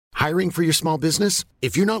Hiring for your small business?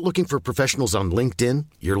 If you're not looking for professionals on LinkedIn,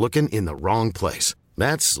 you're looking in the wrong place.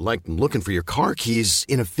 That's like looking for your car keys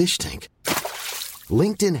in a fish tank.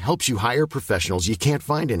 LinkedIn helps you hire professionals you can't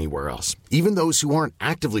find anywhere else, even those who aren't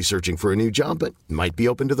actively searching for a new job but might be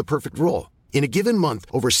open to the perfect role. In a given month,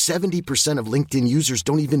 over 70% of LinkedIn users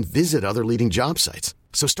don't even visit other leading job sites.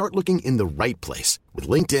 So start looking in the right place. With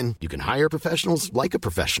LinkedIn, you can hire professionals like a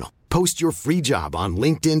professional. Post your free job on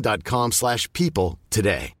linkedin.com/people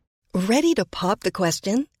today. Ready to pop the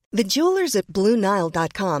question? The jewelers at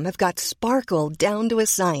BlueNile.com have got sparkle down to a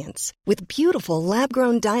science with beautiful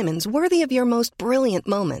lab-grown diamonds worthy of your most brilliant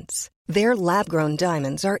moments. Their lab-grown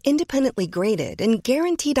diamonds are independently graded and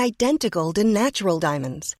guaranteed identical to natural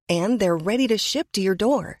diamonds, and they're ready to ship to your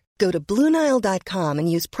door. Go to BlueNile.com and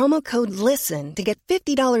use promo code LISTEN to get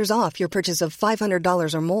 $50 off your purchase of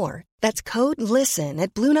 $500 or more. That's code LISTEN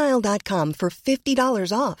at BlueNile.com for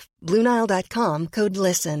 $50 off. BlueNile.com, code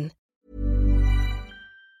LISTEN.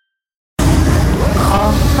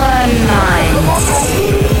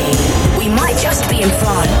 We might just be in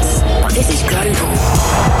France, but this is global.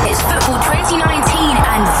 It's Football 2019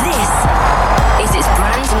 and this is its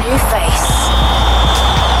brand new face.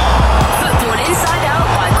 Football Inside Out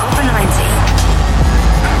by Copper 90.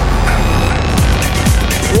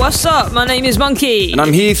 What's up? My name is Monkey. And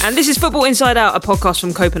I'm Heath. And this is Football Inside Out, a podcast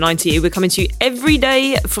from Copa 90. We're coming to you every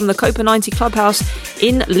day from the Copa 90 Clubhouse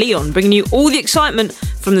in Lyon, bringing you all the excitement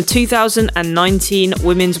from the 2019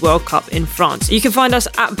 Women's World Cup in France. You can find us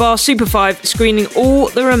at Bar Super 5, screening all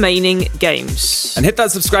the remaining games. And hit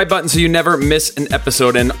that subscribe button so you never miss an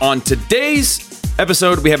episode. And on today's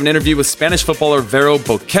episode, we have an interview with Spanish footballer Vero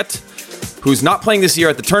Boquete, who's not playing this year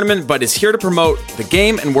at the tournament, but is here to promote the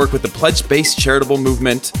game and work with the pledge-based charitable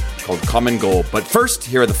movement called Common Goal. But first,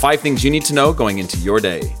 here are the 5 things you need to know going into your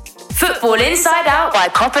day. Football Inside Out by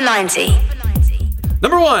Copper 90.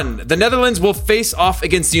 Number 1, the Netherlands will face off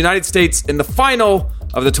against the United States in the final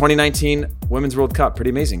of the 2019 Women's World Cup. Pretty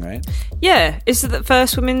amazing, right? Yeah. Is it the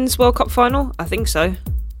first Women's World Cup final? I think so.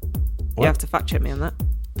 What? You have to fact check me on that.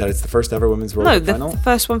 That it's the first ever Women's World Cup final? No, the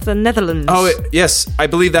first one for the Netherlands. Oh, yes. I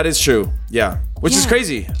believe that is true. Yeah. Which is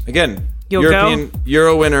crazy. Again, Your European girl.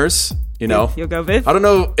 Euro winners, you know. Your girl, Viv. I don't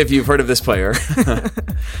know if you've heard of this player.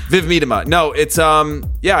 Viv Miedema. No, it's,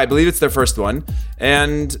 I believe it's their first one.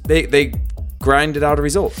 And they grinded out a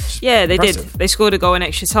result. Yeah, they Impressive. did. They scored a goal in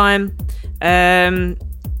extra time. I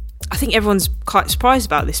think everyone's quite surprised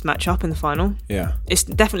about this matchup in the final. Yeah. It's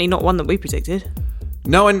definitely not one that we predicted.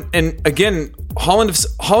 No, and again,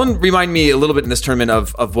 Holland remind me a little bit in this tournament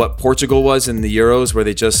of what Portugal was in the Euros, where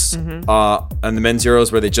they just and the men's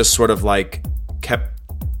Euros, where they just sort of like kept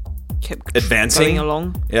advancing, going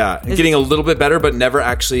along. Yeah, and getting a little bit better, but never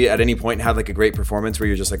actually at any point had like a great performance where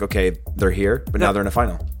you're just like, okay, they're here, but now they're in a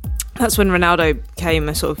final. That's when Ronaldo became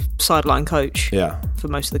a sort of sideline coach. Yeah, for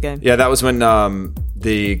most of the game. Yeah, that was when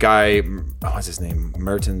the guy, what's his name,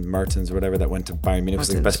 Mertens or whatever, that went to Bayern Munich, was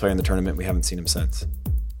like the best player in the tournament. We haven't seen him since.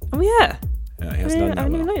 Oh yeah. Yeah, he has done that. I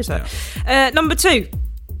didn't even well. notice that. Number 2.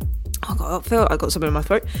 Oh God, I feel I got something in my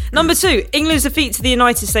throat. Number 2. England's defeat to the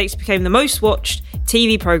United States became the most watched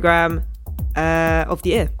TV program of the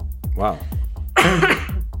year. Wow.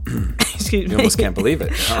 Excuse me. You almost can't believe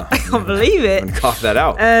it. Huh? I can't believe it. I'm gonna cough that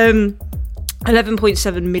out.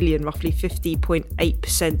 11.7 million, roughly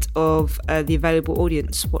 50.8% of the available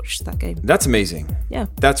audience watched that game. That's amazing. Yeah.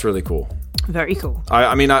 That's really cool. Very cool.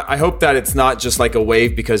 I hope that it's not just like a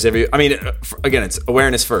wave because again, it's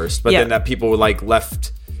awareness first, but then that people were like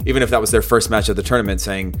left, even if that was their first match of the tournament,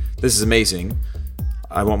 saying, this is amazing.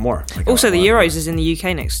 I want more. Like, also, the Euros is in the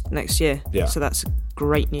UK next year. Yeah. So that's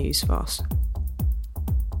great news for us.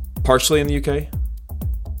 Partially in the UK?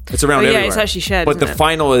 It's around everywhere. Yeah, it's actually shared. But the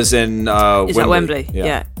final is in Wembley. Is that Wembley?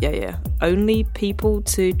 Yeah. Only people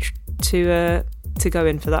to go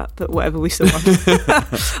in for that, but whatever, we still won.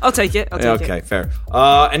 I'll take it. Okay, fair.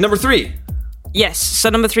 And number 3. Yes. So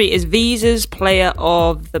number 3 is Visa's player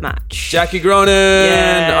of the match. Jackie Gronin.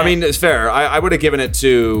 Yeah. I mean, it's fair. I would have given it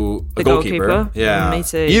to a goalkeeper. Yeah. Me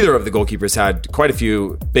too. Either of the goalkeepers had quite a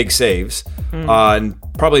few big saves. And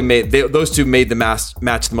probably those two made the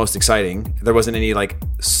match the most exciting. There wasn't any like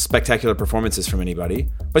spectacular performances from anybody.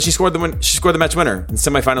 But she scored the match winner in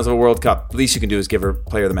semifinals of a World Cup. The least you can do is give her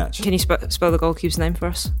player of the match. Can you spell the goalkeeper's name for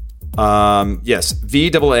us? Yes.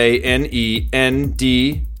 VAANEND.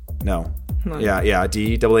 No. Yeah.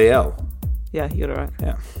 DAAL. Yeah, you got it right.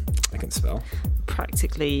 Yeah, I can spell.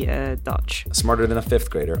 Practically Dutch. Smarter than a 5th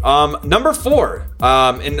grader. Number 4.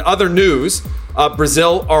 In other news,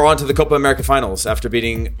 Brazil are on to the Copa America finals after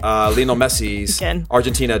beating Lionel Messi's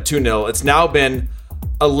Argentina 2-0. It's now been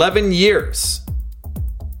 11 years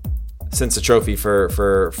since a trophy for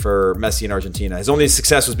Messi in Argentina. His only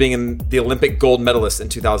success was being in the Olympic gold medalist in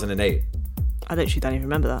 2008. I literally don't even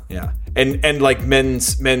remember that. Yeah, and like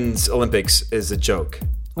men's Olympics is a joke.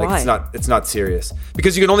 Like Why? it's not serious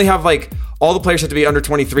because you can only have like all the players have to be under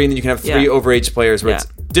 23, and then you can have 3 overage players where it's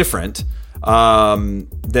different than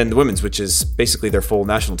the women's, which is basically their full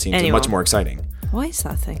national team. So much more exciting. Why is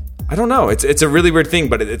that a thing? I don't know. It's a really weird thing,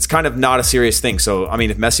 but it's kind of not a serious thing. So, I mean,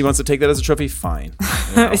 if Messi wants to take that as a trophy, fine.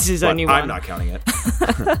 This is only one. I'm not counting it.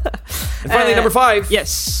 And finally, number 5.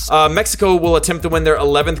 Yes. Mexico will attempt to win their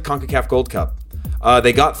 11th CONCACAF Gold Cup.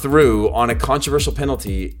 They got through on a controversial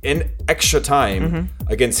penalty in extra time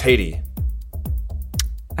against Haiti.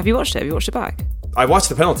 Have you watched it? Have you watched it back? I watched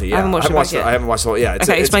the penalty, yeah. I haven't watched it back yet. I haven't watched the whole, yeah.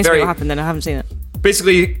 Okay, explain to me what happened then. I haven't seen it.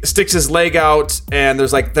 Basically sticks his leg out, and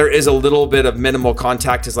there is a little bit of minimal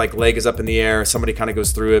contact. His like leg is up in the air. Somebody kind of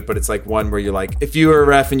goes through it, but it's like one where you're like, if you were a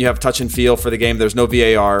ref and you have touch and feel for the game, there's no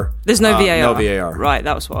VAR. There's no VAR. No VAR. Right,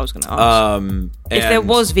 that was what I was going to ask. If there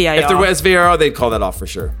was VAR. If there was VAR, they'd call that off for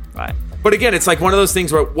sure. Right. But again, it's like one of those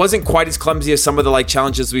things where it wasn't quite as clumsy as some of the like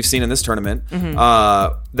challenges we've seen in this tournament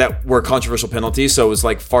that were controversial penalties. So it was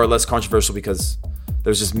like far less controversial because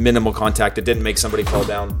there was just minimal contact. It didn't make somebody fall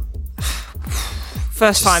down.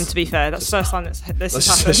 First time, to be fair. That's the first time this has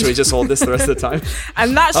happened. Should we just hold this the rest of the time?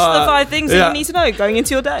 And that's the 5 things that you need to know going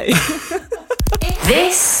into your day.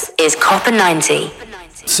 This is Copper 90.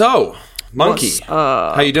 So, Monkey,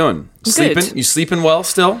 how you doing? Sleeping? Good. You sleeping well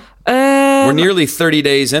still? We're nearly 30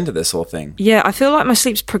 days into this whole thing. Yeah, I feel like my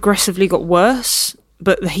sleep's progressively got worse,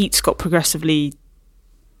 but the heat's got progressively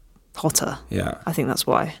hotter. Yeah. I think that's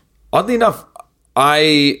why. Oddly enough,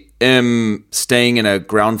 I am staying in a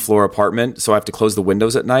ground floor apartment, so I have to close the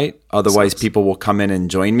windows at night. Otherwise, people will come in and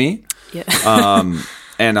join me. Yeah.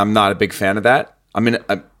 And I'm not a big fan of that. I'm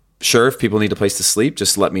sure if people need a place to sleep,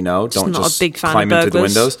 just let me know. Don't not just a big fan climb of in through the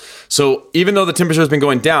burglars. windows. So even though the temperature has been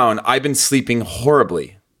going down, I've been sleeping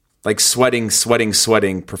horribly. Like sweating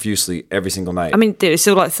profusely every single night. I mean, dude, it's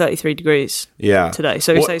still like 33 degrees today,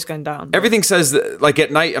 so Well, say it's going down. Everything says that, like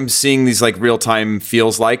at night, I'm seeing these like real time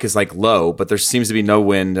feels like is like low, but there seems to be no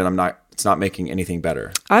wind, and it's not making anything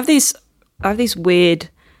better. I have these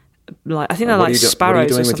weird, like I think they're like sparrows. What are you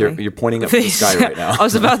doing or with something. you're pointing up the sky right now? I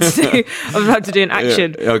was about to do an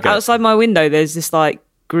action. Yeah, okay. Outside my window, there's this like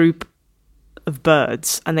group of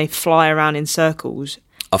birds, and they fly around in circles.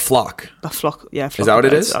 A flock. A flock, yeah. Is that what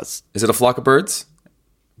it is? That's Is it a flock of birds?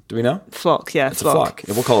 Do we know? flock, yeah. It's a flock.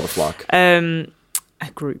 Yeah, we'll call it a flock. A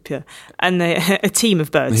group, yeah, and a team of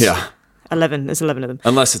birds. Yeah. 11. There's 11 of them.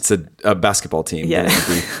 Unless it's a basketball team. Yeah.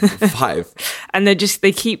 Then it'd be 5. And they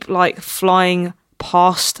keep like flying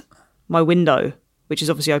past my window, which is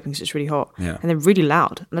obviously open because it's really hot. Yeah. And they're really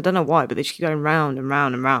loud. And I don't know why, but they just keep going round and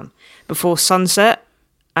round and round before sunset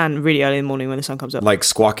and really early in the morning when the sun comes up. Like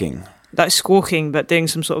squawking. Like squawking, but doing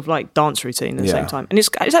some sort of like dance routine at the same time. And it's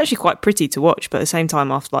actually quite pretty to watch, but at the same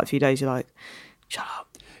time, after like a few days, you're like, shut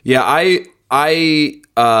up. Yeah, I've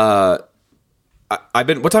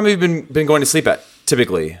been. What time have you been going to sleep at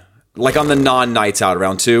typically? Like on the non-nights out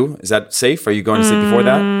around 2? Is that safe? Are you going to sleep before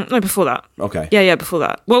that? No, before that. Okay. Yeah, before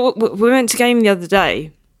that. Well, we went to game the other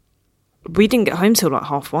day. We didn't get home till like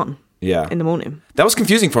 1:30. Yeah. In the morning. That was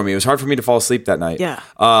confusing for me. It was hard for me to fall asleep that night. Yeah.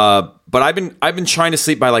 But I've been trying to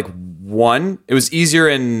sleep by like 1. It was easier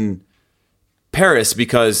in Paris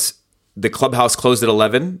because the clubhouse closed at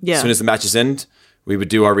 11. Yeah. As soon as the matches end, we would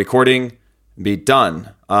do our recording and be done.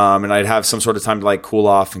 And I'd have some sort of time to like cool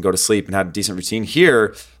off and go to sleep and have a decent routine.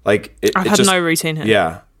 Here, like I've had no routine here.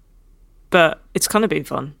 Yeah. But it's kind of been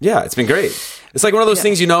fun. Yeah, it's been great. It's like one of those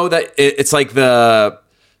things, that it's like the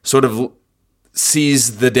sort of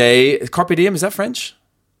seize the day. Carpe diem, is that French?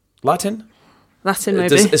 Latin, maybe.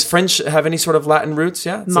 Does French have any sort of Latin roots?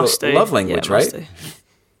 Yeah. It's Must a do. love language, Yeah, right?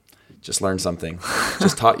 Just learned something.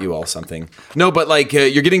 Just taught you all something. No, but like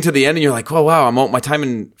you're getting to the end and you're like, oh, wow, my time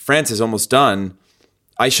in France is almost done.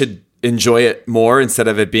 I should enjoy it more instead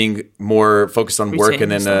of it being more focused on work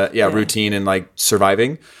and then routine and like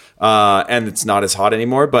surviving. And it's not as hot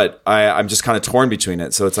anymore, but I'm just kind of torn between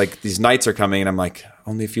it. So it's like these nights are coming and I'm like,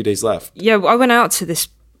 only a few days left. Yeah, I went out to this.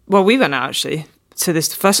 Well, we went out actually to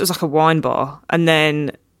this. First, it was like a wine bar, and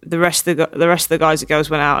then the rest of the guys and girls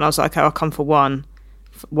went out, and I was like, okay, I'll come for one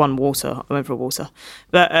water. I went for a water,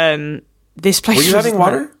 but this place. Were you having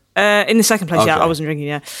water? In the second place, Okay. yeah, I wasn't drinking.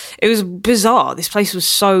 Yeah, it was bizarre. This place was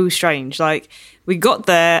so strange. Like we got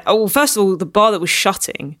there. Oh, well, first of all, the bar that was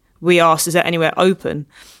shutting. We asked, "Is there anywhere open?"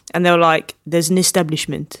 And they were like, "There's an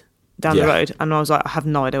establishment down the road." And I was like, "I have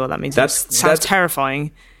no idea what that means." That sounds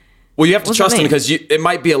terrifying. Well, you have to What does trust that them mean? because it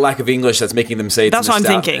might be a lack of English that's making them say it's That's what I'm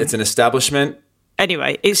thinking. It's an establishment.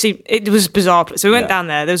 Anyway, it was a bizarre. So we went Yeah. down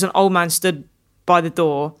there. There was an old man stood by the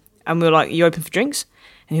door, and we were like, "You open for drinks?"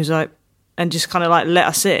 And he was like, and just kind of like let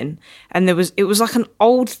us in. And it was like an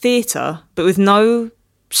old theatre, but with no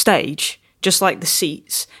stage, just like the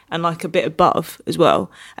seats and like a bit above as well.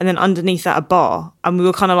 And then underneath that, a bar. And we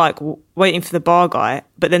were kind of like waiting for the bar guy,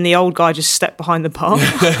 but then the old guy just stepped behind the bar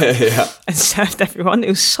and served everyone. It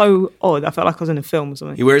was so odd. I felt like I was in a film or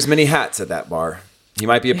something. He wears many hats at that bar. He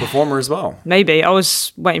might be a performer as well. Maybe. I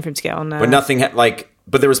was waiting for him to get on there. But nothing,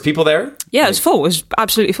 but there was people there? Yeah, it was full. It was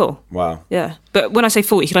absolutely full. Wow. Yeah. But when I say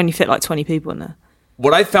full, you could only fit like 20 people in there.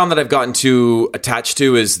 What I found that I've gotten too attached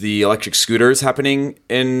to is the electric scooters happening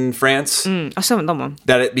in France. I still haven't done one.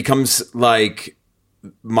 That it becomes like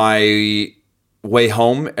my way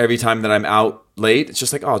home every time that I'm out late. It's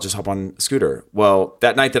just like, I'll just hop on a scooter. Well,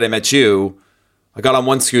 that night that I met you, I got on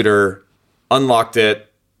one scooter, unlocked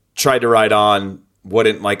it, tried to ride on,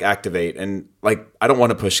 wouldn't like activate. And like, I don't want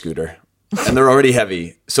to push scooter. And they're already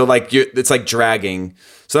heavy. So like, it's like dragging.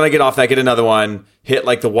 So then I get off that, get another one, hit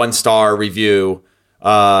like the 1-star review.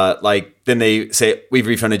 Like then they say, we've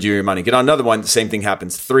refunded you your money. Get on another one, the same thing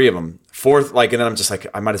happens. 3 of them. 4th, like, and then I'm just like,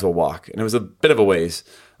 I might as well walk. And it was a bit of a ways.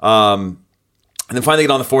 And then finally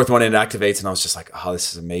get on the 4th one and it activates, and I was just like, oh,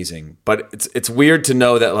 this is amazing. But it's weird to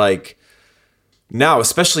know that like now,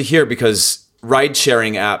 especially here, because ride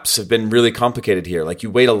sharing apps have been really complicated here. Like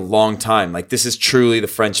you wait a long time. Like this is truly the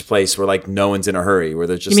French place where like no one's in a hurry, where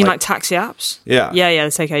there's just You mean like taxi apps? Yeah. Yeah,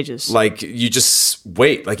 they take ages. Like you just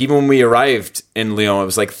wait. Like even when we arrived in Lyon, it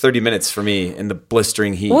was like 30 minutes for me in the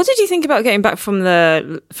blistering heat. What did you think about getting back from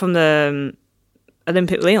the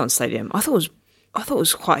Olympic Lyon Stadium? I thought it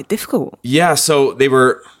was quite difficult. Yeah, so they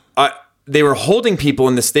were holding people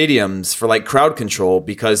in the stadiums for like crowd control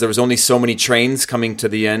because there was only so many trains coming to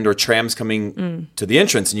the end or trams coming to the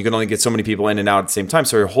entrance, and you can only get so many people in and out at the same time.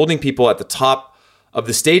 So they're holding people at the top of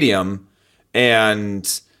the stadium, and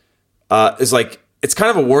it's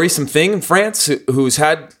kind of a worrisome thing in France, who's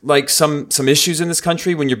had like some issues in this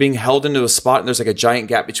country. When you're being held into a spot and there's like a giant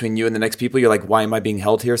gap between you and the next people, you're like, why am I being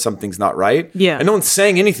held here? Something's not right. Yeah. And no one's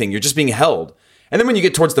saying anything. You're just being held. And then when you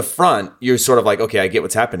get towards the front, you're sort of like, okay, I get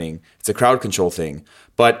what's happening. It's a crowd control thing.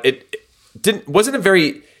 But it wasn't a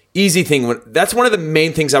very easy thing. That's one of the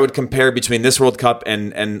main things I would compare between this World Cup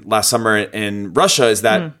and last summer in Russia, is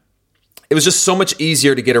that it was just so much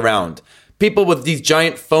easier to get around. People with these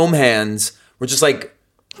giant foam hands were just like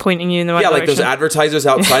pointing you in the right direction. like those advertisers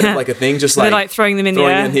outside of like a thing, just like they're like throwing them in the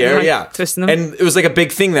air. Like, yeah, twisting them. And it was like a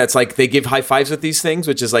big thing that's like they give high fives with these things,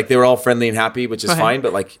 which is like they were all friendly and happy, which is fine,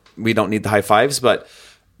 but like we don't need the high fives. But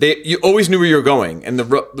you always knew where you were going, and the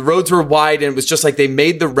roads were wide, and it was just like they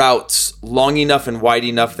made the routes long enough and wide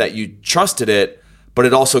enough that you trusted it, but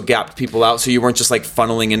it also gapped people out, so you weren't just like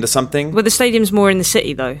funneling into something. Well, the stadium's more in the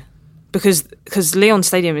city though, because Lyon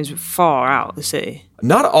Stadium is far out of the city.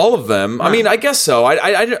 Not all of them. No. I mean, I guess so.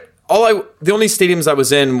 The only stadiums I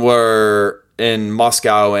was in were in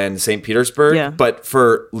Moscow and St. Petersburg. Yeah. But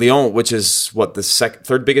for Lyon, which is what the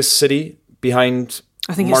third biggest city behind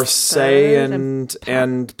I think Marseille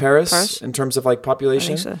and Paris in terms of like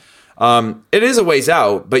population. I think so. It is a ways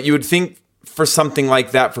out, but you would think for something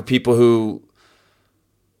like that, for people who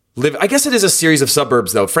live, I guess it is a series of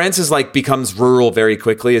suburbs though. France is like becomes rural very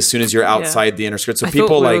quickly as soon as you're outside the inner skirts. So I people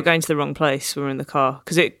thought we like were going to the wrong place when we were in the car,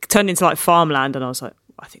 because it turned into like farmland, and I was like,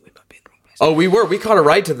 I think we might be in the wrong place. Oh, we were. We caught a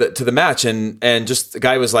ride to the match, and just the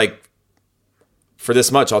guy was like, "For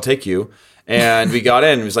this much, I'll take you." And we got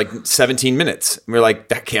in. It was like 17 minutes. And we were like,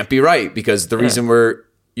 "That can't be right," because the reason we're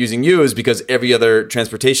using you is because every other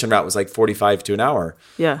transportation route was like 45 to an hour.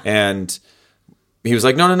 Yeah. And he was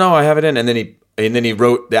like, "No, I have it in." And then he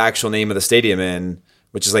wrote the actual name of the stadium in,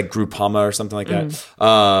 which is like Groupama or something like that,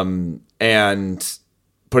 and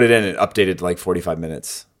put it in and updated to like 45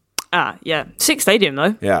 minutes. Yeah. Sick stadium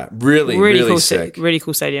though. Yeah. Really cool sick. Really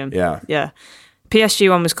cool stadium. Yeah. Yeah. PSG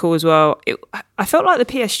one was cool as well. I felt like the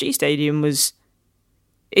PSG stadium was,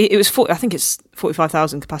 it was 40, I think it's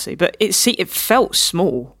 45,000 capacity, but it felt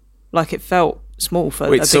small. Like it felt small for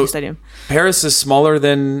a big stadium. Paris is smaller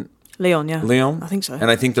than Lyon, yeah. Lyon? I think so.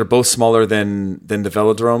 And I think they're both smaller than the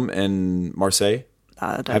Velodrome in Marseille.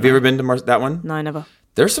 Have you ever been to that one? No, never.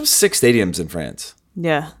 There's some sick stadiums in France.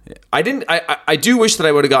 Yeah. I do wish that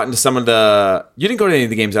I would have gotten to some of the... You didn't go to any of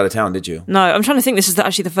the games out of town, did you? No, I'm trying to think. This is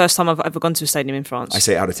actually the first time I've ever gone to a stadium in France. I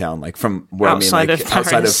say out of town, like from where outside I mean, like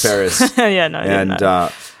outside of Paris. Yeah, no.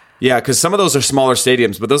 And yeah, because some of those are smaller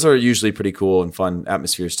stadiums, but those are usually pretty cool and fun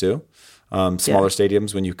atmospheres too. Smaller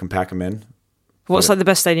stadiums when you can pack them in. What's like the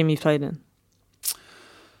best stadium you've played in?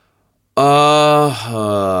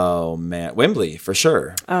 Oh man, Wembley for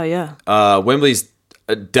sure. Oh yeah. Wembley's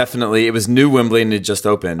definitely. It was new Wembley and it just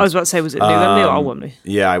opened. I was about to say, was it new Wembley or old Wembley?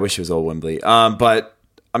 Yeah, I wish it was old Wembley. But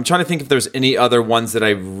I'm trying to think if there's any other ones that I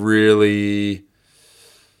really...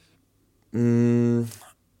 I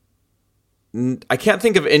can't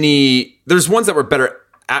think of any... There's ones that were better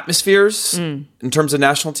atmospheres in terms of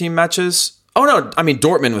national team matches. Oh, no. I mean,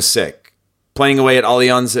 Dortmund was sick. Playing away at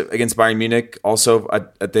Allianz against Bayern Munich, also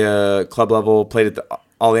at the club level, played at the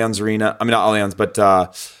Allianz Arena. I mean, not Allianz, but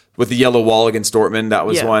with the yellow wall against Dortmund, that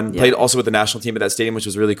was one. Played also with the national team at that stadium, which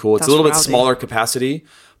was really cool. It's a little bit smaller capacity,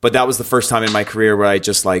 but that was the first time in my career where I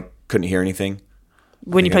just couldn't hear anything.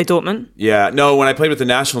 When you played Dortmund? Yeah. No, when I played with the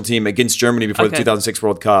national team against Germany before the 2006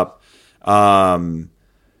 World Cup.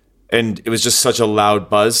 And it was just such a loud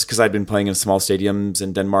buzz because I'd been playing in small stadiums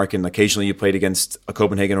in Denmark, and occasionally you played against a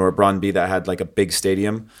Copenhagen or a Brøndby that had a big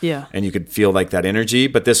stadium. Yeah. And you could feel that energy.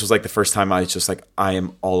 But this was the first time I was just I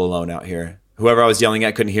am all alone out here. Whoever I was yelling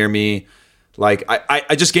at couldn't hear me.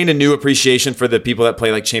 I just gained a new appreciation for the people that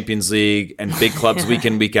play Champions League and big clubs week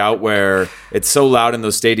in, week out, where it's so loud in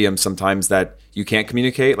those stadiums sometimes that you can't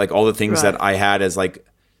communicate. All the things that I had as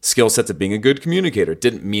skill sets of being a good communicator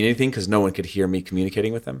didn't mean anything because no one could hear me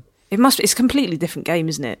communicating with them. It's a completely different game,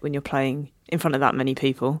 isn't it, when you're playing in front of that many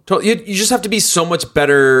people? You just have to be so much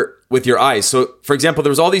better with your eyes. So, for example, there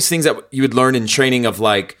was all these things that you would learn in training of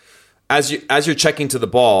as you're checking to the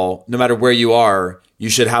ball, no matter where you are, you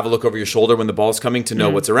should have a look over your shoulder when the ball's coming to know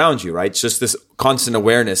what's around you, right? It's just this constant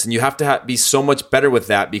awareness. And you have to be so much better with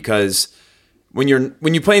that because when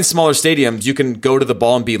you play in smaller stadiums, you can go to the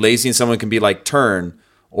ball and be lazy and someone can be turn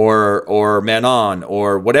or man on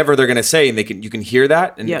or whatever they're going to say, and you can hear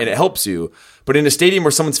that and it helps you. But in a stadium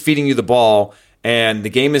where someone's feeding you the ball and the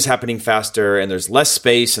game is happening faster and there's less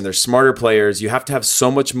space and there's smarter players, you have to have so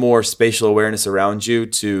much more spatial awareness around you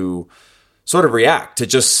to sort of react, to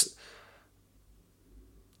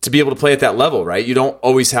be able to play at that level, right? You don't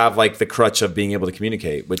always have the crutch of being able to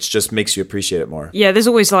communicate, which just makes you appreciate it more. Yeah, there's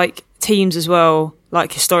always teams as well,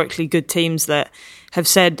 historically good teams that have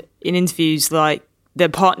said in interviews the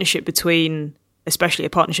partnership between, especially a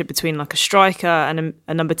partnership between a striker and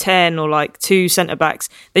a number 10 or two centre backs,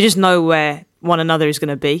 they just know where one another is going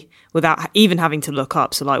to be without even having to look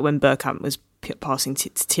up. So when Bergkamp was passing to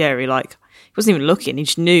Thierry, he wasn't even looking, he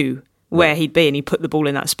just knew where he'd be and he put the ball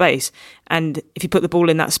in that space. And if he put the ball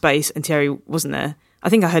in that space and Thierry wasn't there, I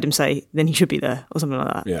think I heard him say, then he should be there or something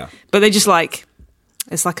like that. Yeah. But they just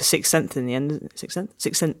it's a sixth sense in the end. Sixth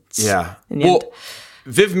sense? Yeah. In the end.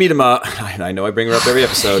 Viv Miedema, I know I bring her up every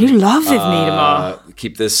episode. You love Viv Miedema.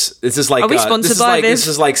 Keep this. This is Are we sponsored by Viv? This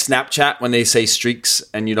is like Snapchat when they say streaks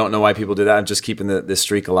and you don't know why people do that. I'm just keeping this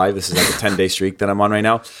streak alive. This is a 10-day streak that I'm on right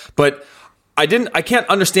now. But I can't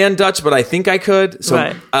understand Dutch, but I think I could.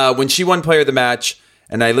 So when she won Player of the Match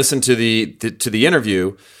and I listened to the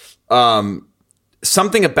interview,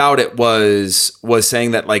 something about it was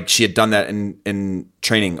saying that she had done that in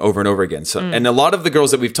training over and over again. So and a lot of the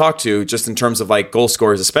girls that we've talked to, just in terms of goal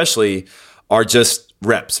scorers especially, are just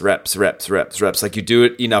reps. You do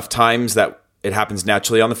it enough times that it happens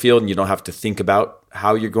naturally on the field and you don't have to think about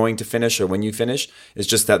how you're going to finish or when you finish. It's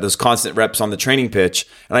just that those constant reps on the training pitch.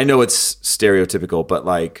 And I know it's stereotypical, but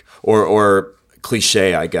or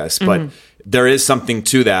cliche, I guess, but there is something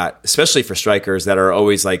to that, especially for strikers that are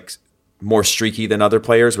always more streaky than other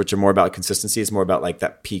players, which are more about consistency. It's more about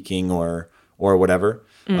that peaking or whatever.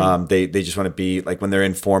 They just want to be when they're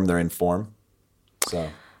in form, they're in form. So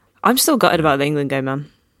I'm still gutted about the England game,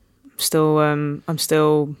 man. I'm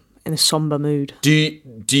still in a somber mood. Do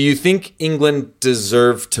you think England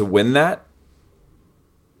deserve to win that?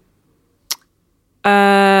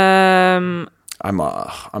 I'm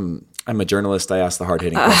a journalist. I ask the hard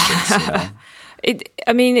hitting questions. You know?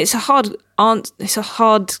 It's a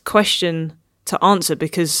hard question to answer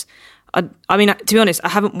because to be honest, I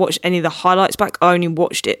haven't watched any of the highlights back. I only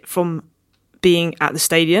watched it from being at the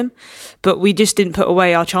stadium, but we just didn't put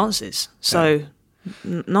away our chances. So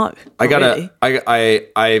no, I've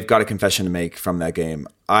got a confession to make from that game.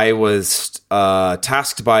 I was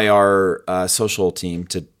tasked by our social team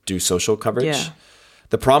to do social coverage. Yeah.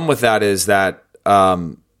 The problem with that is that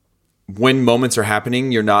when moments are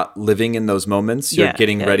happening, you're not living in those moments. You're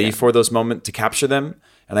getting ready for those moments to capture them.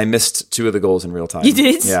 And I missed 2 of the goals in real time. You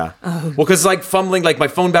did? Yeah. Oh. Well, because fumbling, my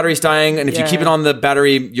phone battery's dying, and if you keep it on the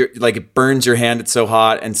battery, you're it burns your hand. It's so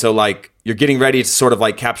hot, and so you're getting ready to sort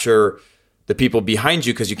of capture the people behind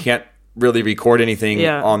you because you can't really record anything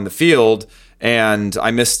on the field. And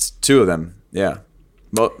I missed 2 of them. Yeah.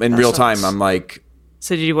 Well, in real time, I'm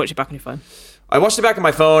So did you watch it back on your phone? I watched it back on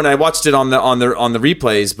my phone. I watched it on the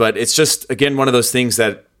replays, but it's just again one of those things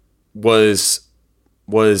that was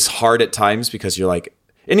hard at times because you're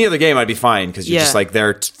Any other game, I'd be fine because you're just like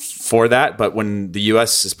there for that. But when the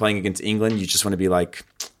US is playing against England, you just want to be like,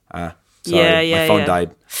 sorry, my phone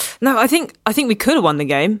died. No, I think we could have won the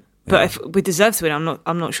game, but if we deserved to win,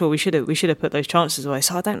 I'm not sure we should have put those chances away.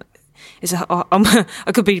 So I don't.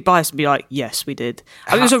 I could be biased and be like, yes, we did.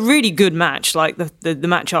 I mean, it was a really good match. Like the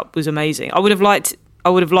match-up was amazing. I would have liked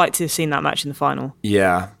to have seen that match in the final.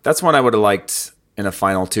 Yeah, that's one I would have liked in a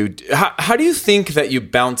final too. How do you think that you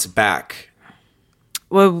bounce back?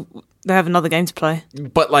 Well, they have another game to play,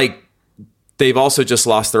 but like they've also just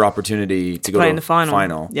lost their opportunity to go play in the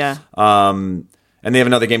final. Yeah, and they have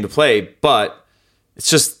another game to play, but. It's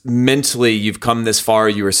just mentally, you've come this far.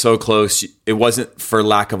 You were so close. It wasn't for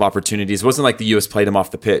lack of opportunities. It wasn't like the U.S. played them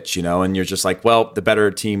off the pitch, and you're just like, well, the better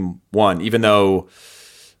team won. Even though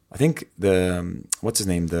I think what's his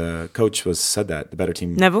name? The coach said that the better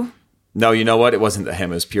team. Neville? No, you know what? It wasn't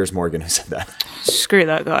him. It was Piers Morgan who said that. Screw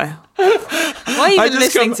that guy. Why are you even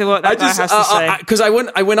listening to what that guy has to say? Because I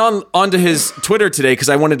went onto his Twitter today because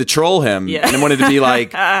I wanted to troll him. Yeah. And I wanted to be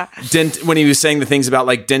like, when he was saying the things about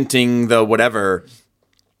like denting the whatever.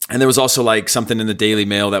 And there was also like something in the Daily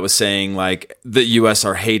Mail that was saying like the US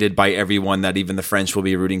are hated by everyone, that even the French will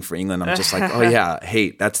be rooting for England. I'm just like, oh yeah,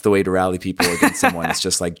 hate. That's the way to rally people against someone. It's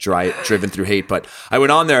just like driven through hate. But I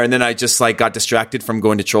went on there and then I just like got distracted from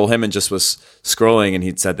going to troll him and just was scrolling and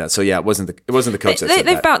he'd said that. So yeah, it wasn't the coach that said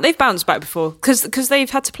that. They've bounced back before because they've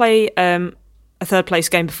had to play a third place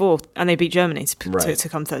game before and they beat Germany to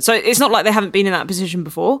come third. So it's not like they haven't been in that position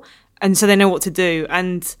before, and so they know what to do.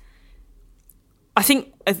 And I think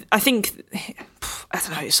I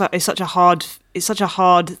don't know. It's such a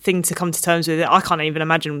hard thing to come to terms with. I can't even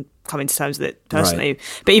imagine coming to terms with it personally.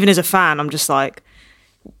 Right. But even as a fan, I'm just like,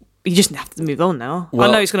 you just have to move on now. Well,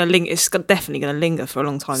 I know it's going to linger. It's definitely going to linger for a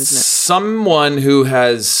long time, isn't it? Someone who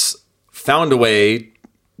has found a way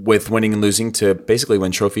with winning and losing to basically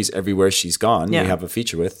win trophies everywhere she's gone. Yeah. We have a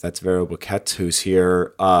feature with that's Vero Boquete, who's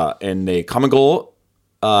here in a common goal,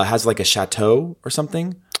 has like a chateau or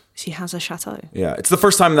something. She has a chateau. Yeah, it's the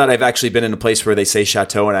first time that I've actually been in a place where they say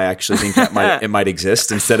chateau, and I actually think that it might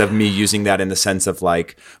exist instead of me using that in the sense of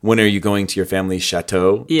like, when are you going to your family's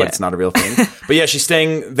chateau? Yeah. But it's not a real thing. But yeah, she's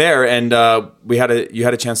staying there, and you had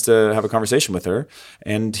a chance to have a conversation with her,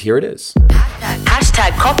 and here it is.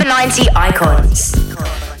 Hashtag Copa90 Icons.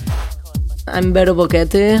 I'm Vero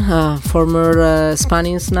Boquete, former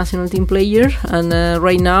Spanish national team player, and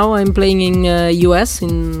right now I'm playing in US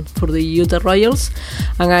for the Utah Royals,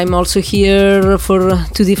 and I'm also here for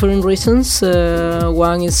two different reasons.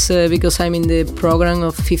 One is because I'm in the program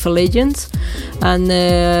of FIFA Legends, and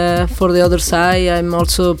for the other side I'm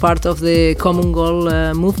also part of the Common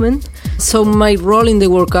Goal movement. So my role in the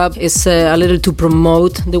World Cup is a little to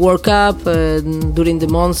promote the World Cup during the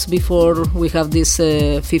months before we have this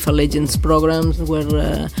FIFA Legends programs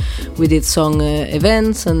where we did some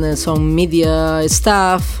events and some media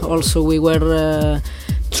stuff. Also we were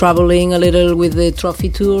traveling a little with the trophy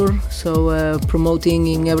tour, so promoting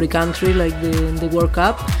in every country like the World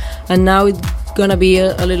Cup. And now it's gonna be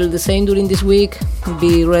a little the same during this week.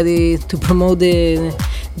 Be ready to promote the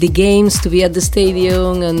games, to be at the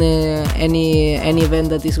stadium, and any event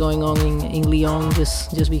that is going on in Lyon,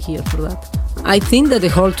 just be here for that. I think that the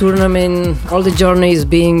whole tournament, all the journey is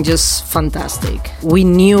being just fantastic. We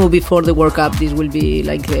knew before the World Cup this will be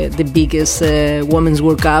like the biggest Women's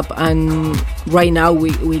World Cup, and right now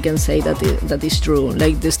we can say that is true.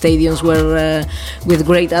 Like the stadiums were with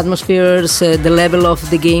great atmospheres, the level of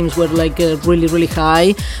the games were like really, really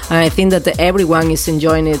high, and I think that everyone is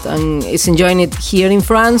enjoying it, and is enjoying it here in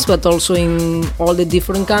France, but also in all the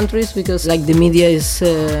different countries, because like the media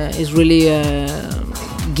is really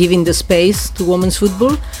giving the space to women's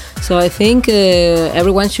football. So I think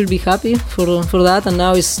everyone should be happy for that. And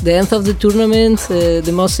now it's the end of the tournament,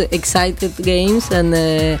 the most excited games, and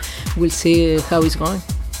we'll see how it's going.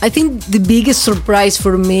 I think the biggest surprise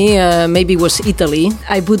for me maybe was Italy.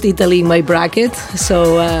 I put Italy in my bracket.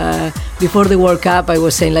 So before the World Cup, I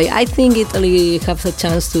was saying, like, I think Italy has a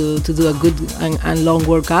chance to do a good and long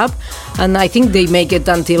World Cup. And I think they make it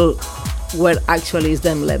until where actually is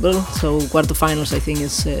them level. So quarterfinals, I think,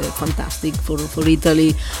 is fantastic for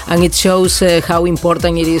Italy. And it shows how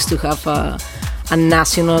important it is to have a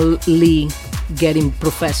national league getting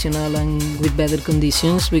professional and with better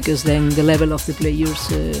conditions, because then the level of the players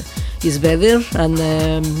is better. And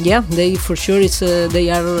they for sure they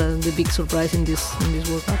are the big surprise in this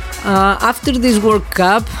World Cup. After this World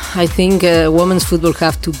Cup, I think women's football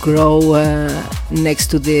have to grow next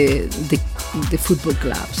to the football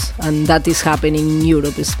clubs, and that is happening in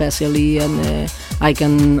Europe especially, and I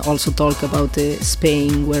can also talk about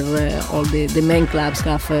Spain, where all the main clubs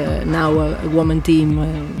have now a women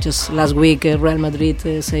team. Just last week, Real Madrid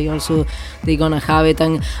say also they're gonna have it,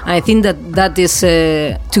 and I think that is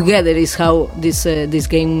together is how this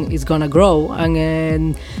game is gonna grow.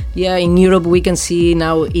 And in Europe we can see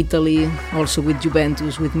now Italy also with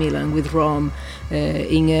Juventus, with Milan, with Rome.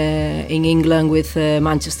 In England with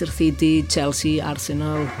Manchester City, Chelsea,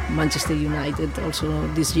 Arsenal, Manchester United also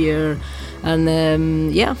this year, and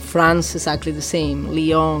France exactly the same.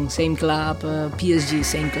 Lyon, same club, PSG,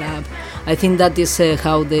 same club. I think that is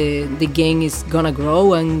how the game is gonna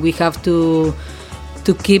grow, and we have to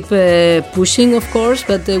keep pushing, of course,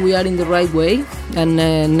 but we are in the right way. And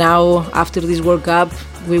now after this World Cup,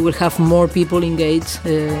 we will have more people engaged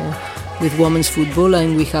with women's football,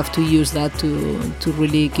 and we have to use that to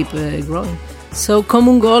really keep growing. So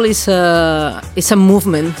Common Goal is a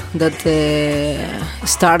movement that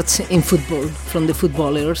starts in football, from the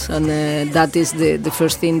footballers, and that is the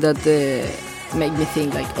first thing that made me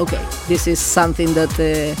think like, okay, this is something that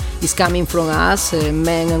is coming from us,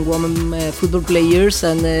 men and women football players,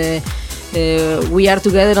 and we are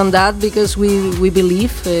together on that because we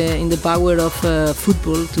believe in the power of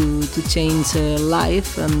football to change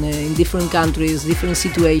life, and in different countries, different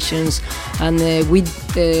situations, and we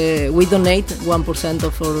donate 1%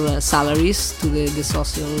 of our salaries to the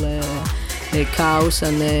social cause,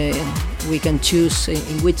 and we can choose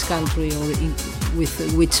in which country or with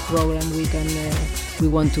which program we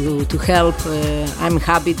want to help. I'm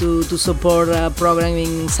happy to support a program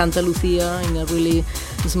in Santa Lucia, in a really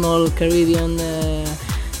small Caribbean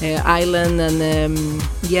island, and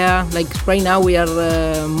like right now we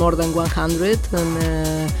are more than 100, and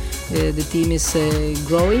the team is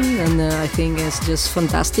growing, and I think it's just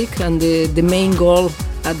fantastic. And the main goal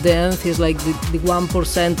at the end is like the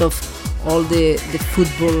 1% of all the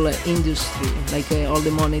football industry, like all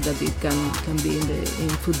the money that it can be in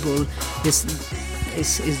football is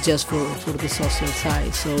just for the social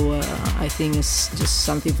side. So I think it's just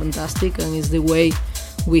something fantastic, and it's the way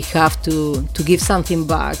we have to give something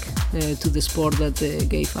back to the sport that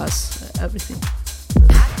gave us everything.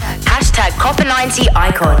 Hashtag Copa90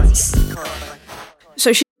 Icons.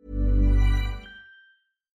 So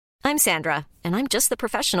I'm Sandra, and I'm just the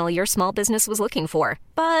professional your small business was looking for.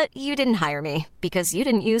 But you didn't hire me because you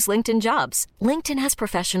didn't use LinkedIn Jobs. LinkedIn has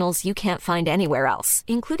professionals you can't find anywhere else,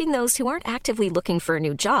 including those who aren't actively looking for a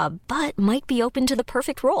new job, but might be open to the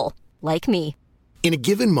perfect role, like me. In a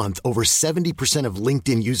given month, over 70% of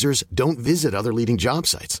LinkedIn users don't visit other leading job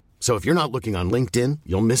sites. So if you're not looking on LinkedIn,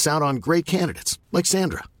 you'll miss out on great candidates like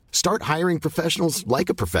Sandra. Start hiring professionals like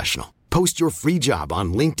a professional. Post your free job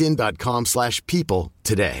on linkedin.com/people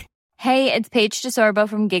today. Hey, it's Paige DeSorbo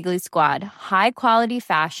from Giggly Squad. High quality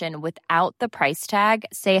fashion without the price tag.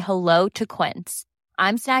 Say hello to Quince.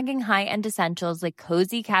 I'm snagging high-end essentials like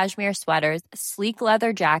cozy cashmere sweaters, sleek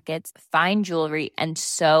leather jackets, fine jewelry, and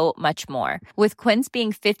so much more. With Quince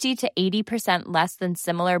being 50 to 80% less than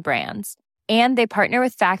similar brands. And they partner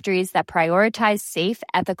with factories that prioritize safe,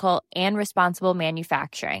 ethical, and responsible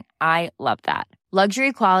manufacturing. I love that.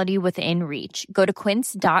 Luxury quality within reach. Go to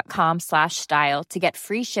quince.com/style to get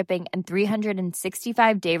free shipping and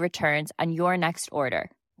 365-day returns on your next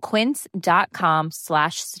order.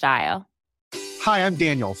 Quince.com/style. Hi, I'm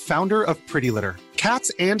Daniel, founder of Pretty Litter.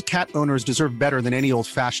 Cats and cat owners deserve better than any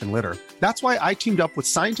old-fashioned litter. That's why I teamed up with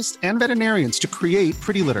scientists and veterinarians to create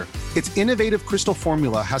Pretty Litter. Its innovative crystal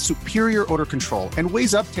formula has superior odor control and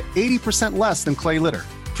weighs up to 80% less than clay litter.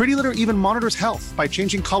 Pretty Litter even monitors health by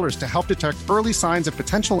changing colors to help detect early signs of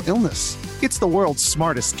potential illness. It's the world's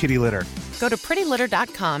smartest kitty litter. Go to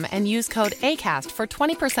prettylitter.com and use code ACAST for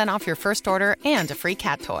 20% off your first order and a free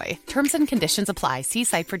cat toy. Terms and conditions apply. See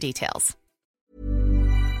site for details.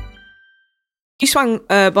 you swung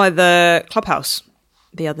by the clubhouse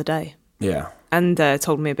the other day. Yeah. And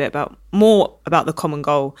told me a bit more about the Common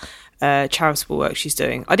Goal charitable work she's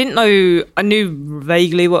doing. I knew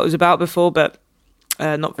vaguely what it was about before, but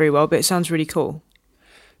not very well, but it sounds really cool.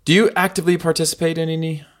 Do you actively participate in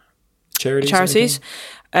any charities?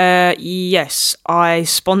 Yes, I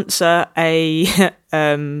sponsor a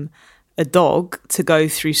dog to go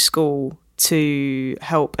through school to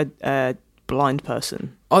help a blind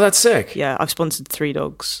person. Oh, that's sick. Yeah, I've sponsored 3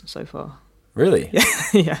 dogs so far. Really?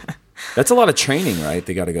 Yeah. That's a lot of training, right?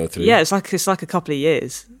 They got to go through. Yeah, it's like a couple of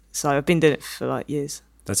years. So I've been doing it for like years.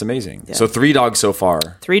 That's amazing. Yeah. So 3 dogs so far.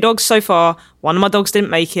 3 dogs so far. One of my dogs didn't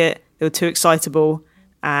make it. They were too excitable,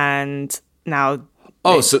 and now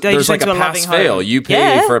Oh, so They there's just like went a to a loving pass-fail. home. You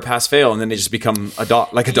pay for a pass-fail, and then they just become a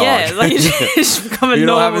dog, like a dog. Yeah, like you just become a You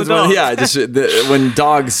know what normal happens dog. when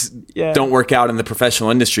dogs don't work out in the professional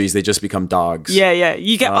industries, they just become dogs. Yeah.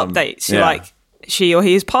 You get updates. You're like, she or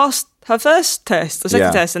he has passed her first test, the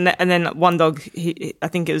second test, and then one dog. I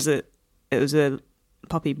think it was a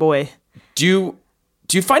puppy boy. Do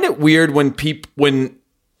you find it weird when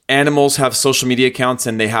animals have social media accounts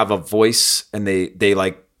and they have a voice and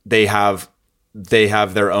they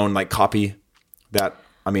have their own like copy? That,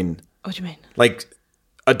 I mean, What do you mean? like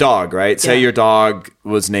a dog, right? Say your dog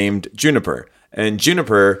was named Juniper, and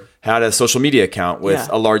Juniper had a social media account with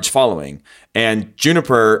a large following, and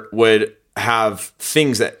Juniper would have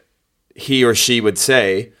things that he or she would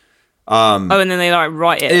say. And then they like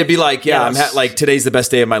write it. It'd be like, like today's the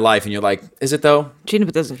best day of my life, and you're like, is it though?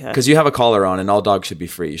 Juniper doesn't care Because you have a collar on, and all dogs should be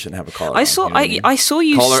free. You shouldn't have a collar. I saw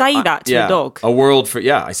you Collar- say that to a dog. A world for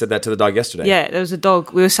I said that to the dog yesterday. Yeah, there was a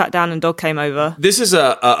dog. We were sat down and dog came over. This is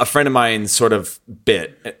a friend of mine's sort of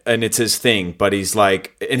bit, and it's his thing. But he's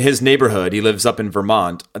like, in his neighborhood, he lives up in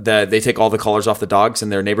Vermont, that they take all the collars off the dogs,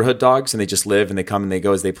 and they're neighborhood dogs, and they just live and they come and they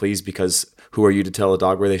go as they please, because who are you to tell a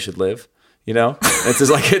dog where they should live? You know,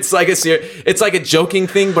 it's like a joking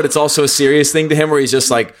thing, but it's also a serious thing to him, where he's just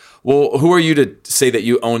like, well, who are you to say that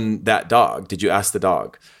you own that dog? Did you ask the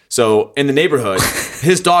dog? So in the neighborhood,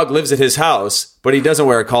 his dog lives at his house, but he doesn't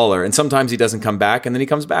wear a collar, and sometimes he doesn't come back, and then he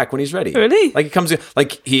comes back when he's ready. Really? Like he comes,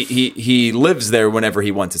 like he lives there whenever he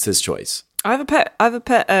wants. It's his choice. I have a pet,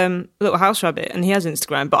 little house rabbit, and he has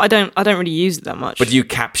Instagram, but I don't really use it that much. But do you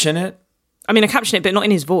caption it? I mean, I caption it, but not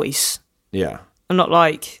in his voice. Yeah. I'm not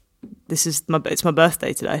like, it's my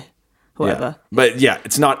birthday today, or whatever. Yeah. But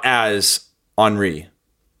it's not as Henry.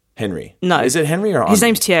 No. Is it Henry or Henri? His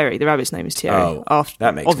name's Thierry. The rabbit's name is Thierry. Oh, after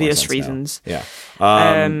that makes more obvious sense reasons. Now.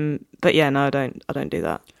 Yeah. But yeah, no, I don't do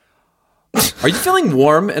that. Are you feeling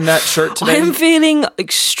warm in that shirt today? I am feeling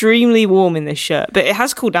extremely warm in this shirt, but it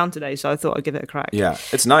has cooled down today, so I thought I'd give it a crack. Yeah,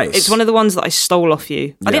 it's nice. It's one of the ones that I stole off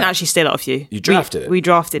you. I didn't actually steal it off you. You drafted it. We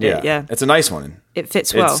drafted it, yeah. It's a nice one. It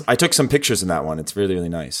fits well. I took some pictures in that one. It's really, really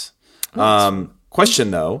nice.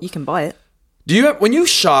 Question though. You can buy it. Do you when you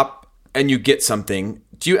shop and you get something,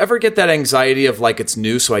 do you ever get that anxiety of like, it's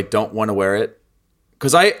new, so I don't want to wear it?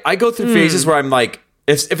 Because I go through phases where I'm like,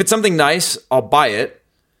 if it's something nice, I'll buy it.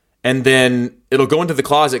 And then it'll go into the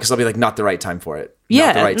closet because I'll be like, not the right time for it.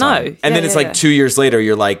 Not the right time. And then it's like 2 years later,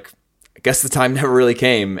 you're like, I guess the time never really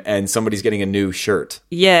came, and somebody's getting a new shirt.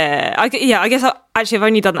 Yeah. I guess I've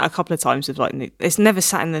only done that a couple of times with like, it's never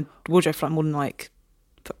sat in the wardrobe for like more than like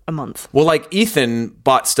a month. Well, like Ethan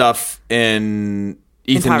bought stuff Ethan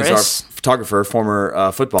is our photographer,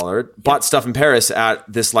 former footballer, bought stuff in Paris at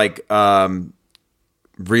this like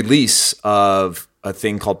release of a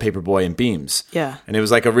thing called Paperboy and Beams. Yeah. And it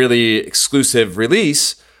was like a really exclusive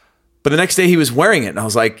release. But the next day he was wearing it, and I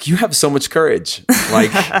was like, you have so much courage.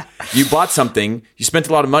 Like, you bought something, you spent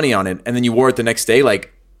a lot of money on it, and then you wore it the next day.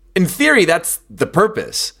 Like, in theory, that's the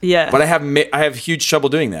purpose. Yeah. But I have huge trouble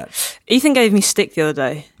doing that. Ethan gave me stick the other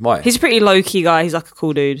day. Why? He's a pretty low-key guy. He's like a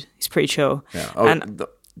cool dude. He's pretty chill. Yeah.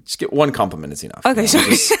 Just get one compliment is enough. Okay,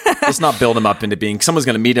 sorry. Let's not build him up into being, someone's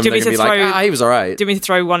going to meet him, they're going to be like, he was all right. Do you want me to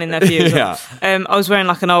throw one in there for you? Yeah. I was wearing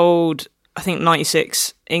like an old, I think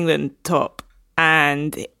 96 England top,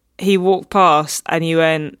 and he walked past and he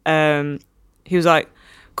went, he was like,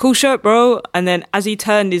 cool shirt, bro. And then as he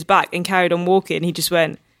turned his back and carried on walking, he just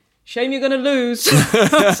went, shame you're gonna lose.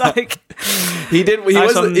 I was like, he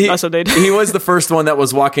was the first one that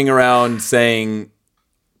was walking around saying,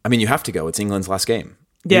 I mean, you have to go. It's England's last game.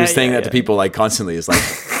 He was saying that to people like constantly. Is like,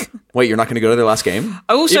 wait, you're not going to go to their last game?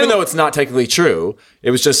 Even though it's not technically true,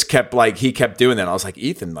 it was just he kept doing that. I was like,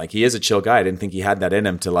 Ethan, like he is a chill guy. I didn't think he had that in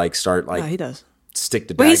him to like start like. No, he does. Stick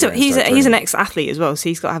to. Well, he's an ex-athlete as well, so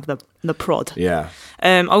he's got to have the prod. Yeah.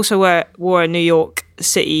 Also wore a New York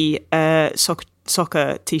City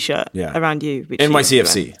soccer t-shirt around you, which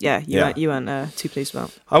NYCFC. You weren't too pleased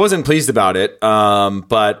about. I wasn't pleased about it,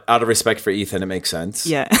 but out of respect for Ethan, it makes sense.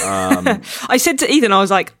 Yeah. I said to Ethan, I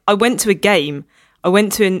was like, I went to a game. I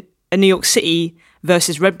went to a New York City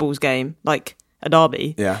versus Red Bulls game, like a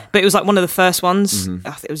derby. Yeah. But it was like one of the first ones.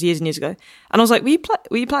 I think it was years and years ago. And I was like, were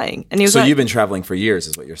you playing? And he was so like, you've been traveling for years,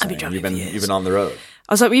 is what you're saying. You've been on the road.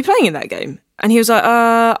 I was like, were you playing in that game? And he was like,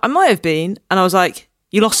 I might have been. And I was like,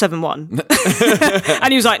 you lost 7-1.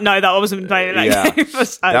 And he was like, no, that wasn't playing in that game.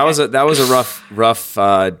 That was a rough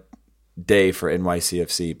day for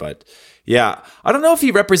NYCFC, but yeah, I don't know if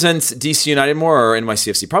he represents DC United more or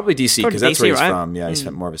NYCFC. Probably DC, because that's where he's from. Yeah, he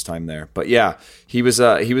spent more of his time there. But yeah, he was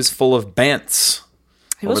full of bants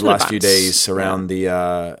over the last few days around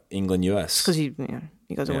the England-US. Because you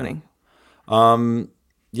guys are winning.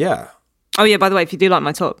 Yeah. Oh yeah, by the way, if you do like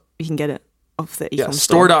my top, you can get it off the ecom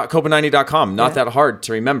store. Store.copa90.com. Not that hard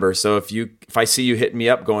to remember. So if I see you hitting me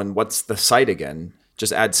up going, what's the site again?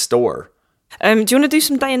 Just add store. Do you want to do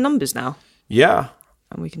some day in numbers now? Yeah.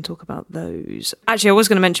 And we can talk about those. Actually, I was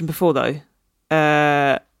going to mention before though,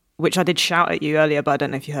 which I did shout at you earlier, but I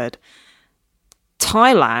don't know if you heard.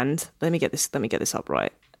 Thailand, let me get this up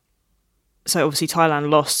right. So obviously Thailand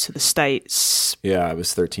lost to the States. Yeah, it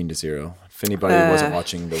was 13-0. If anybody wasn't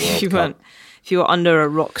watching the World Cup. If you were under a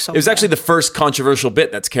rock somewhere. It was actually the first controversial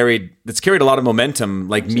bit that's carried a lot of momentum,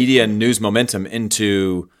 like media and news momentum,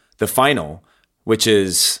 into the final, which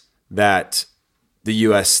is that the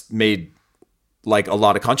US made like a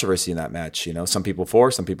lot of controversy in that match. You know, some people for,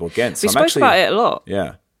 some people against. We spoke about it a lot.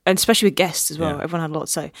 Yeah. And especially with guests as well. Yeah. Everyone had a lot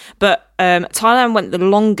to say. But Thailand went the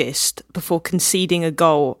longest before conceding a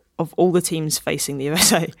goal of all the teams facing the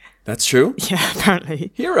USA. That's true? Yeah,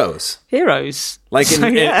 apparently. Heroes. Like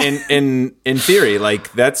in theory,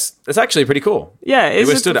 like that's actually pretty cool. Yeah, it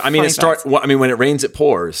withstood it. I mean, when it rains, it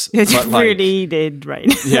pours. It really did rain.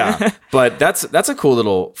 Yeah, but that's a cool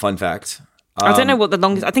little fun fact. I don't know what the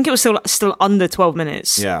longest. I think it was still under 12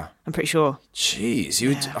 minutes. Yeah, I'm pretty sure.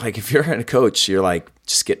 Jeez, like if you're a coach, you're like,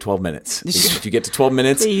 just get 12 minutes. If you get to 12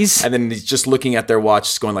 minutes, please. And then he's just looking at their watch,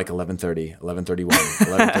 just going like 11:30, 11:31,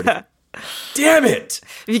 11:30. Damn it!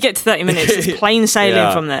 If you get to 30 minutes, it's plain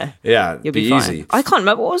sailing from there. Yeah, you'll be easy. Fine. I can't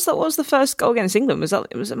remember what was the first goal against England.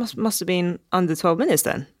 It must have been under 12 minutes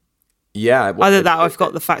then. Yeah, either that or I've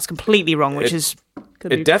got the facts completely wrong, which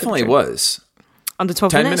it definitely was under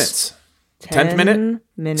 12 minutes. 10th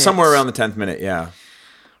minute? Somewhere around the 10th minute, yeah.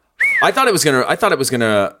 I thought it was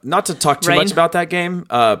gonna not to talk too much about that game,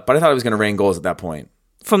 but I thought it was gonna rain goals at that point.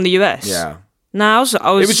 From the US? Yeah. No,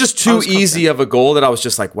 it was just too easy of a goal that I was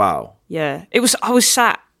just like, wow. Yeah. I was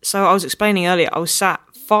sat, so I was explaining earlier, I was sat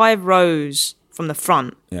 5 rows from the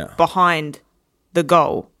front behind the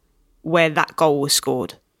goal where that goal was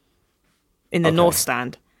scored in the north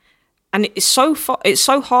stand. And it's so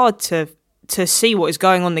hard to see what is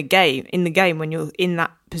going on in the game when you're in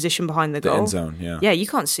that position behind the goal. The end zone, yeah. Yeah, you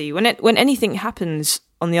can't see. When anything happens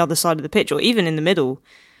on the other side of the pitch or even in the middle,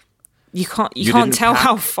 you can't tell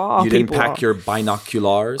how far people are. You didn't pack your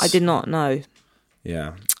binoculars? I did not, no.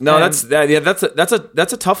 Yeah. No, that's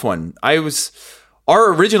a tough one.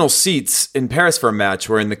 Our original seats in Paris for a match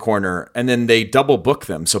were in the corner, and then they double booked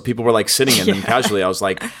them. So people were like sitting in them casually. I was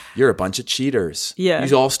like, you're a bunch of cheaters. Yeah.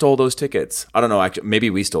 You all stole those tickets. I don't know. Actually, maybe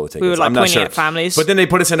we stole the tickets. We were like I'm not pointing sure. at families. But then they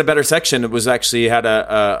put us in a better section. It was actually had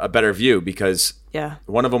a better view because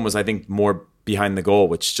one of them was, I think, more behind the goal,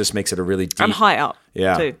 which just makes it a really deep... And high up,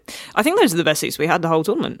 too. I think those are the best seats we had the whole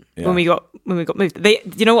tournament when we got moved.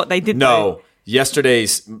 You know what they did? No.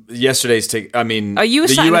 Yesterday's ticket... I mean... Oh, you were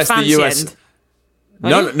sat in the fancy end.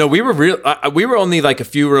 No, we were only like a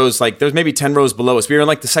few rows, like there's maybe 10 rows below us. We were in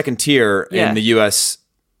like the second tier in the US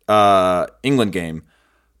England game,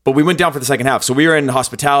 but we went down for the second half. So we were in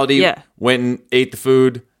hospitality, went and ate the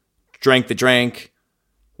food, drank the drink,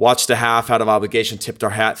 watched the half out of obligation, tipped our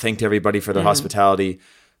hat, thanked everybody for their hospitality,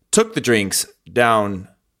 took the drinks down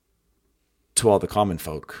to all the common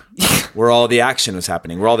folk, where all the action was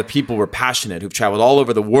happening, where all the people were passionate, who've traveled all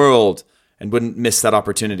over the world and wouldn't miss that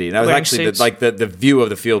opportunity. And that was actually the view of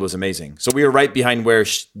the field was amazing. So we were right behind where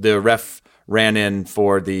the ref ran in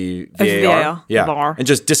for the VAR. Yeah, VAR. And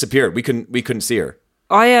just disappeared. We couldn't see her.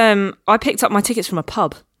 I picked up my tickets from a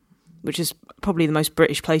pub, which is probably the most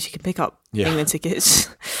British place you can pick up England tickets.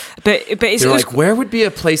 but it's like, where would be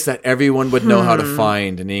a place that everyone would know how to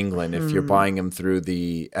find in England if you're buying them through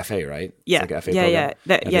the FA, right? Yeah, it's like a FA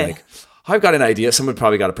program. Like, I've got an idea. Someone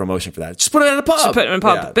probably got a promotion for that. Just put it in a pub. Just put it in a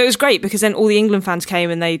pub. Yeah. But it was great because then all the England fans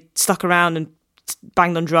came and they stuck around and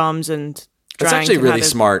banged on drums and drank. It's actually really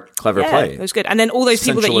smart, clever play. It was good. And then all those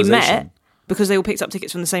people that you met, because they all picked up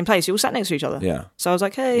tickets from the same place, you all sat next to each other. Yeah. So I was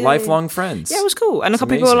like, hey. Lifelong friends. Yeah, it was cool. And a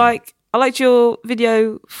couple people were like, I liked your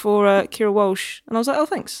video for Kira Walsh. And I was like, oh,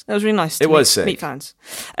 thanks. That was really nice to meet fans.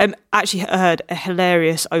 Actually, I heard a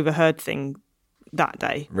hilarious overheard thing that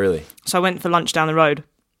day. Really? So I went for lunch down the road.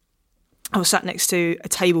 I was sat next to a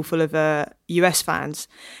table full of US fans,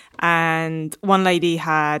 and one lady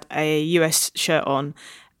had a US shirt on,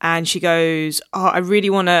 and she goes, oh, I really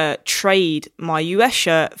want to trade my US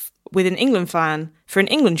shirt with an England fan for an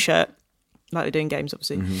England shirt, like they do in games,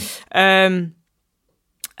 obviously. Mm-hmm.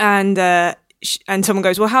 And someone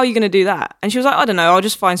goes, well, how are you going to do that? And she was like, I don't know, I'll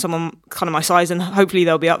just find someone kind of my size and hopefully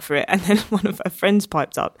they'll be up for it. And then one of her friends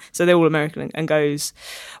piped up, so they're all American, and goes,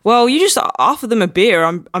 well, you just offer them a beer.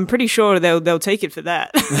 I'm pretty sure they'll take it for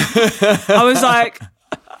that. I was like,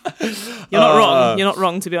 You're not wrong. You're not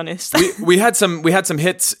wrong, to be honest. we had some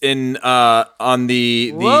hits in on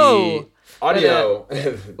the Whoa. audio.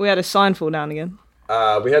 We had a sign fall down again.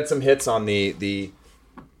 We had some hits on the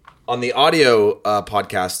audio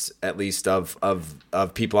podcast, at least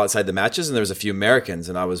of people outside the matches, and there was a few Americans,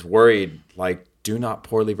 and I was worried, like, do not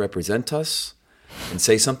poorly represent us and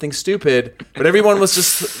say something stupid. But everyone was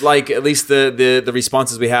just like, at least the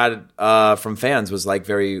responses we had from fans was like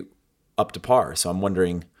very up to par. So I'm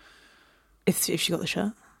wondering if she got the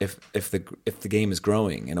shirt, if the game is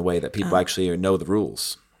growing in a way that people actually know the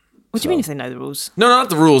rules. What do you mean if they know the rules? No, not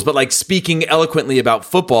the rules, but like speaking eloquently about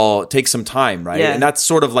football takes some time, right? Yeah. And that's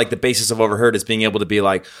sort of like the basis of Overheard, is being able to be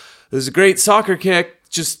like, there's a great soccer kick,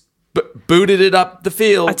 just booted it up the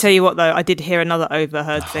field. I tell you what, though, I did hear another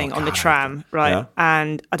Overheard thing on the tram, right? Yeah.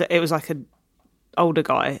 And it was like an older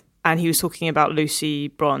guy, and he was talking about Lucy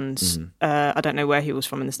Bronze. Mm-hmm. I don't know where he was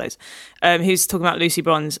from in the States. He was talking about Lucy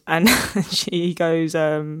Bronze, and she goes...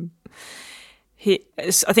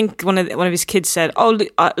 I think one of his kids said, "Oh,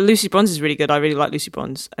 Lucy Bronze is really good. I really like Lucy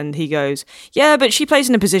Bronze." And he goes, "Yeah, but she plays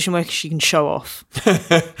in a position where she can show off."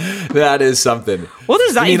 That is something. What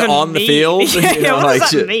does that even on mean? the field? Yeah, what does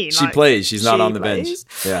that mean? She like, plays. She's not on the plays.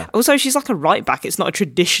 bench. Yeah. Also, she's like a right back. It's not a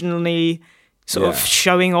traditionally sort of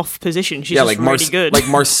showing off position. She's just like really good. Like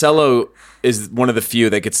Marcelo is one of the few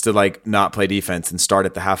that gets to like not play defense and start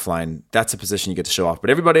at the half line. That's a position you get to show off. But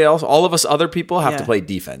everybody else, all of us other people, have to play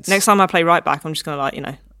defense. Next time I play right back, I'm just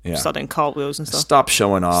gonna start doing cartwheels and stuff. Stop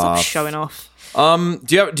showing off. Stop showing off.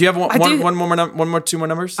 Do you have two more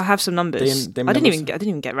numbers? I have some numbers. Dame I didn't numbers?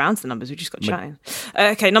 even get around to the numbers. We just got chatting.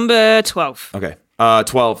 Okay, number 12. Okay,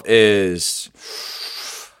 12 is.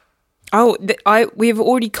 Oh, we've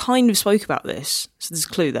already kind of spoke about this, so there's a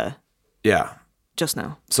clue there. Yeah. Just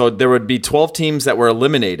now. So there would be 12 teams that were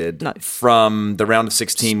eliminated from the round of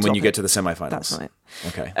 16 when you get to the semifinals. That's right.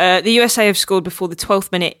 Okay. The USA have scored before the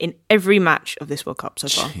 12th minute in every match of this World Cup so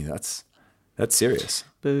far. Gee, that's serious.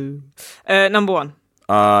 Boo. Number 1.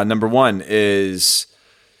 Number 1 is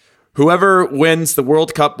whoever wins the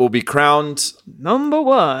World Cup will be crowned number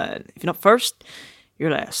 1. If you're not first,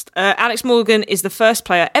 you're last. Alex Morgan is the first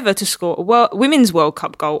player ever to score a Women's World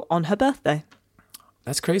Cup goal on her birthday.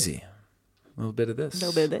 That's crazy. A little bit of this. A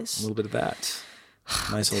little bit of this. A little bit of that.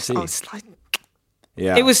 Nice little tea. I was like,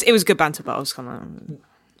 yeah. It was good banter, but I was kind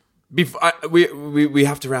of... We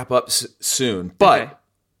have to wrap up soon. But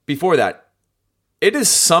before that, it is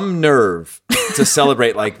some nerve to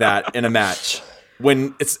celebrate like that in a match.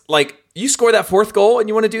 When it's like, you score that 4th goal and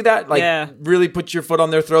you want to do that? Like, really put your foot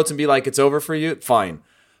on their throats and be like, it's over for you? Fine.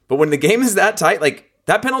 But when the game is that tight, like,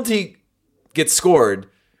 that penalty gets scored...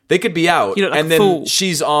 They could be out, like and then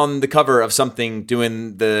she's on the cover of something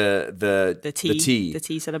doing the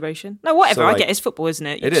tea celebration. No, whatever. So, I get it's football, isn't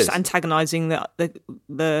it? You're just antagonizing the.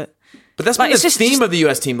 But that's been the theme of the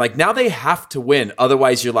US team. Like, now they have to win,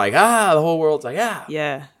 otherwise you're like, the whole world's like,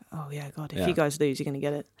 yeah. Oh yeah, God! If you guys lose, you're gonna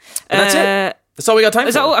get it. But that's it. That's all we got time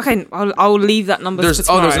for. Okay, I'll leave that number for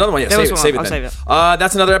tomorrow. There's another one. Yeah, save it. Save it.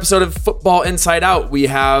 That's another episode of Football Inside Out. We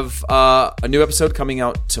have a new episode coming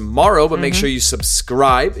out tomorrow, but make sure you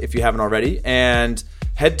subscribe if you haven't already, and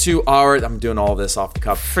head to our. I'm doing all this off the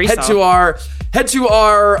cuff. Freestyle. Head to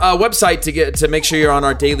our website to make sure you're on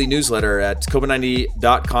our daily newsletter at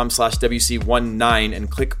copa90.com/WC19 and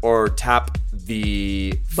click or tap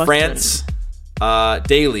the button. France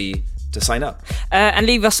daily to sign up. And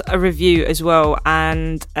leave us a review as well,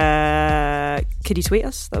 and could you tweet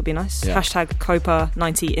us? That would be nice. Hashtag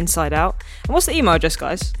Copa90 Inside Out. And what's the email address,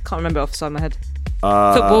 guys? Can't remember off the side of my head.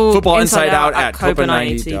 Football Inside Out at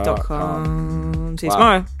copa90.com. See you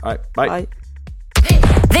tomorrow. All right, bye.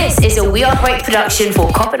 This is a We Are Great production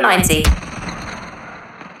for Copa 90.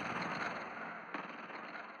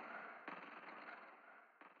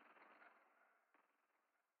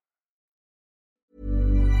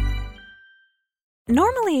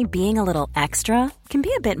 Normally, being a little extra can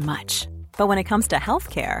be a bit much, but when it comes to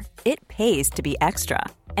healthcare, it pays to be extra.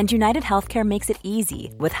 And United Healthcare makes it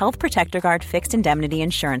easy with Health Protector Guard fixed indemnity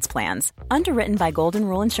insurance plans. Underwritten by Golden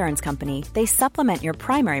Rule Insurance Company, they supplement your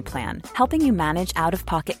primary plan, helping you manage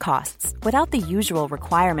out-of-pocket costs without the usual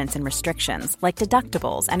requirements and restrictions like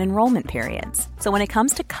deductibles and enrollment periods. So when it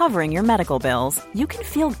comes to covering your medical bills, you can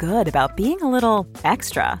feel good about being a little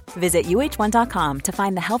extra. Visit uh1.com to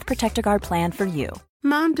find the Health Protector Guard plan for you.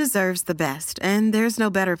 Mom deserves the best, and there's no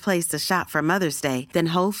better place to shop for Mother's Day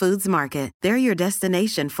than Whole Foods Market. They're your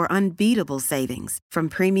destination for unbeatable savings, from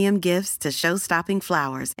premium gifts to show-stopping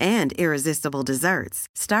flowers and irresistible desserts.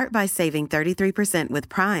 Start by saving 33% with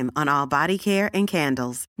Prime on all body care and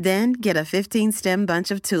candles. Then get a 15-stem bunch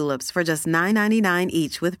of tulips for just $9.99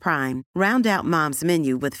 each with Prime. Round out Mom's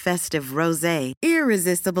menu with festive rosé,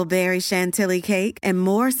 irresistible berry chantilly cake, and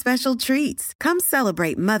more special treats. Come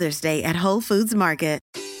celebrate Mother's Day at Whole Foods Market.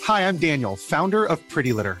 Hi, I'm Daniel, founder of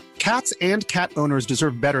Pretty Litter. Cats and cat owners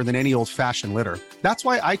deserve better than any old-fashioned litter. That's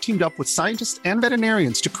why I teamed up with scientists and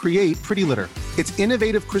veterinarians to create Pretty Litter. Its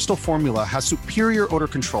innovative crystal formula has superior odor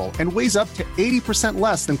control and weighs up to 80%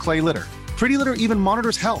 less than clay litter. Pretty Litter even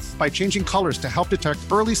monitors health by changing colors to help detect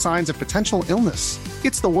early signs of potential illness.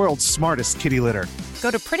 It's the world's smartest kitty litter. Go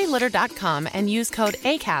to prettylitter.com and use code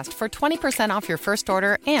ACAST for 20% off your first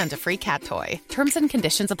order and a free cat toy. Terms and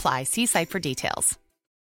conditions apply. See site for details.